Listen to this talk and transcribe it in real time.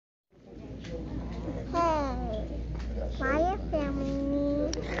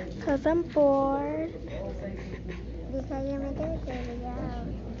Cause I'm bored. Because you're making a video.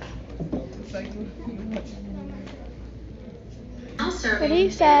 What do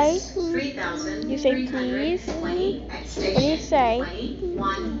you say? You say please? What do you say?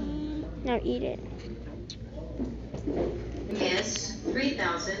 Now eat it. Is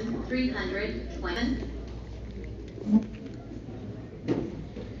 3,320.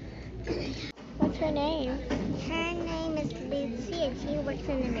 What's her name? Her name is Lucy, and she works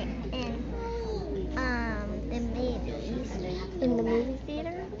in the movies. In the movie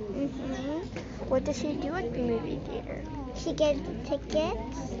theater? Mhm. What does she do at the movie theater? She gets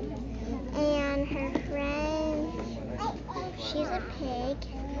tickets, and her friend, she's a pig,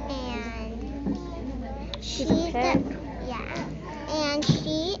 and She's a pig? and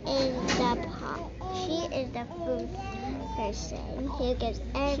she is the food person who gives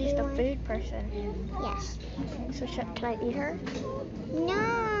everyone. She's the food person. Yes. So can I eat her?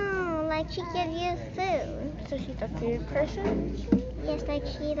 No, like she gives you food. So she's a food person? Yes, like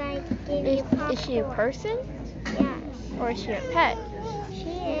she gives you popcorn. Is she a person? Yes. Or is she a pet? She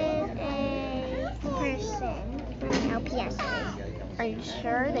is a person from LPSs. Are you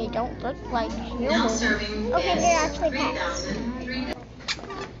sure they don't look like Now humans? serving Okay, is they're actually pets. 3,300.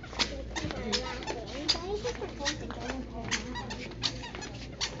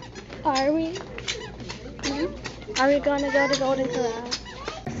 Are we? Are we gonna go to Golden Corral?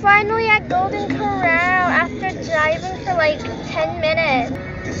 We're finally at Golden Corral after driving for like 10 minutes.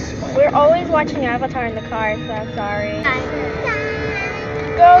 We're always watching Avatar in the car, so I'm sorry.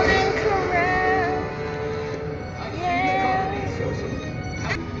 Golden Corral. Yeah.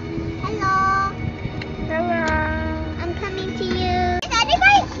 Hello, Hello. I'm coming to you. Is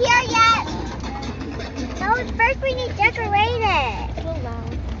anybody here yet? No, first we need to decorate it. So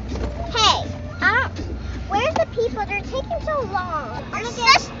loud. Hey, where's the people? They're taking so long. Our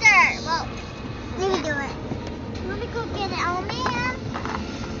sister. Well, let me do it. Let me go get it. Oh man.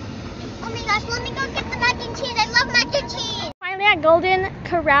 Oh my gosh, let me go get the mac and cheese. I love mac and cheese. Finally at Golden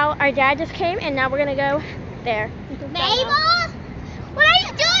Corral, our dad just came, and now we're gonna go there. Mabel? What are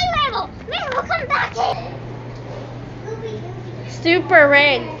you doing, Mabel? Mabel, come back here. Super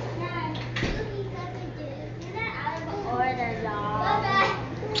rigged.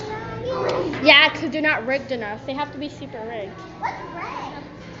 Yeah, because they're not rigged enough. They have to be super rigged. What's red?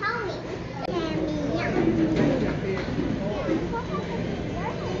 Tell me.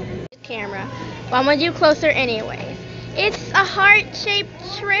 Camera. Well, I'm gonna do closer anyways. It's a heart-shaped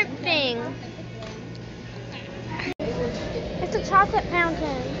shrimp thing. It's a chocolate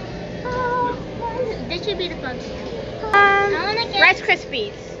fountain. Oh, This should be the function. Rice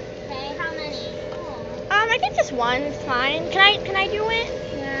Krispies. Okay, how many? I think just one is fine. Can I do it?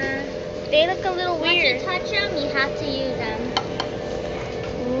 Yeah. They look a little Once weird. you touch them, you have to use them.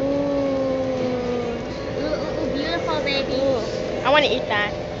 Ooh, beautiful, baby. Ooh, I want to eat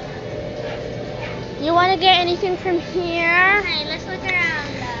that. You want to get anything from here? Okay, let's look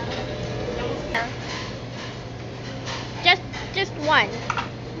around though. Just one. You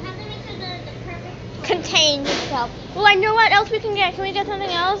have to make sure the perfect. Contain yourself. Well, I know what else we can get. Can we get something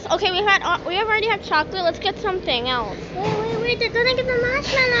else? Okay, we already have chocolate. Let's get something else. Wait, they're gonna get the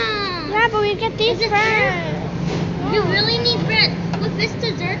marshmallow. Yeah, but we get these Is it first. You really need bread with this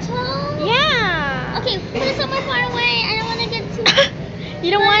dessert hole? Yeah. Okay, put it somewhere far away. I don't want to get too.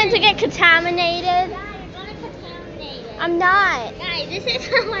 You don't want it to get contaminated? Yeah, you're gonna contaminate it. I'm not. Guys, this is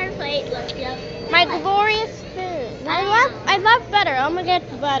how our plate looks. Yep. My glorious spoon. I love butter. I'm gonna get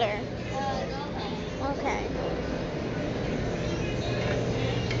butter. Okay.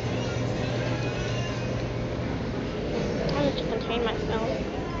 I need to contain myself.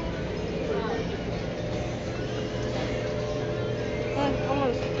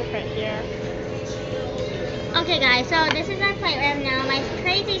 Almost different here. Okay, guys, so this is our plate right now. My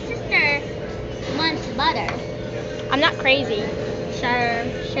crazy sister wants butter. I'm not crazy.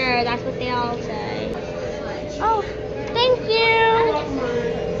 Sure, that's what they all say. Oh, thank you.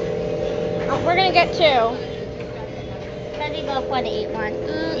 Oh, we're gonna get two. Let me go for the 8 one.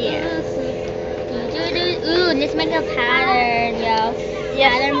 Yeah. Ooh, let's make a pattern, yo.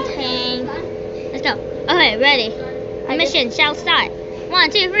 Yes. Pattern tank. Let's go. Okay, ready. The mission shall start. 1,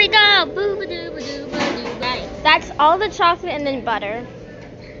 2, 3, go! Boo ba doo ba doo ba doo. Right. That's all the chocolate and then butter.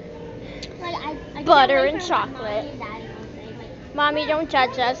 Like, I Butter can't wait and for chocolate. Mommy and Daddy to say, like, Mommy, don't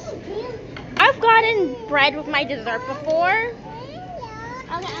judge us. I've gotten bread with my dessert before. Okay,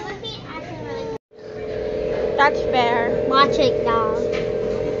 I'm gonna be acting really. That's fair. Watch it, y'all.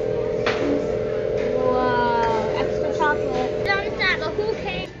 Whoa, extra chocolate. Don't stop, but who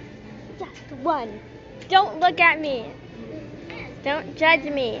cares? Just one. Don't look at me. Don't judge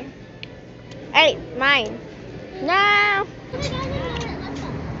me. Hey, mine. No.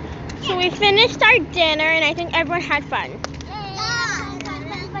 So we finished our dinner, and I think everyone had fun.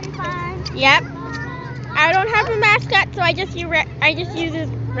 Yep. I don't have a mascot, so I just use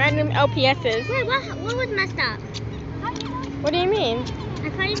random LPSs. Wait, what was messed up? What do you mean? I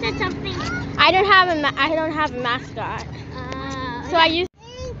thought you said something. I don't have a mascot. So I use.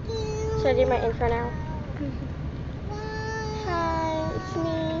 Should I do my intro now? Hi, it's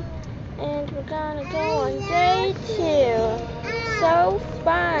me, and we're gonna go on day 2. So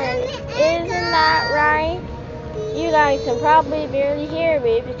fun, isn't that right? You guys can probably barely hear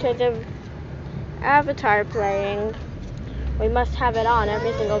me because of Avatar playing. We must have it on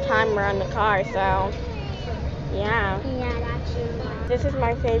every single time we're in the car, so yeah. Yeah, that's true. This is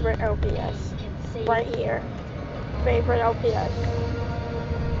my favorite LPS, right here. Favorite LPS.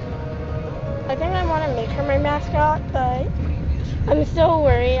 I think I want to make her my mascot, but I'm still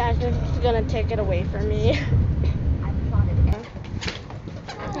worried. I think she's gonna take it away from me.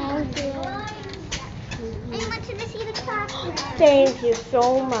 Thank you. I wanted to see the classroom. Thank you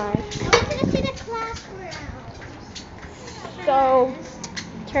so much. I wanted to see the classroom. So,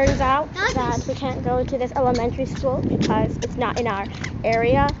 turns out that we can't go to this elementary school because it's not in our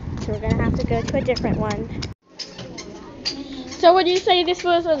area, so we're gonna have to go to a different one. So would you say this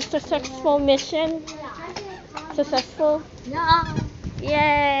was a successful mission? Successful? No.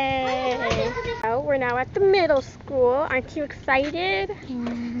 Yay! So we're now at the middle school. Aren't you excited?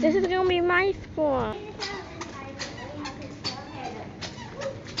 This is gonna be my school.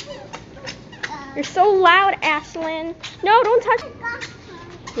 You're so loud, Ashlyn. No, don't touch.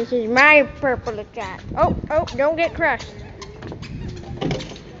 This is my purple cat. Oh, don't get crushed.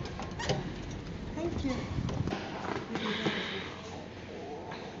 Thank you.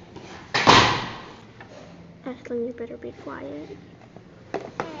 Ashlyn, you better be quiet.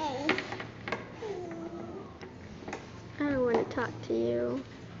 I don't want to talk to you.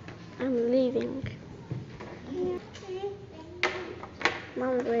 I'm leaving.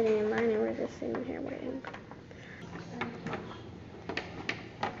 Mom's waiting in line and we're just sitting here waiting.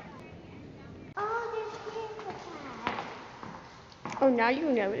 Oh, now you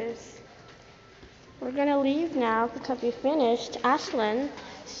notice. We're gonna leave now because we finished. Ashlyn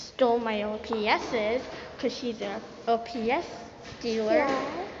stole my LPSs because she's an LPS stealer.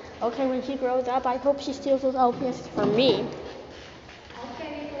 Yeah. Okay, when she grows up, I hope she steals those LPSs from me.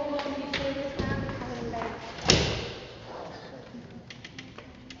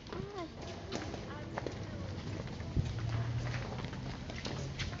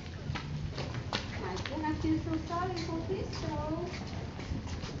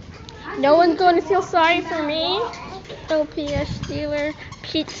 No one's going to feel sorry for me. LPS stealer,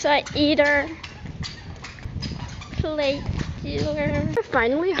 pizza eater, plate stealer. We're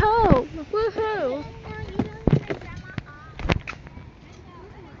finally home. Woohoo!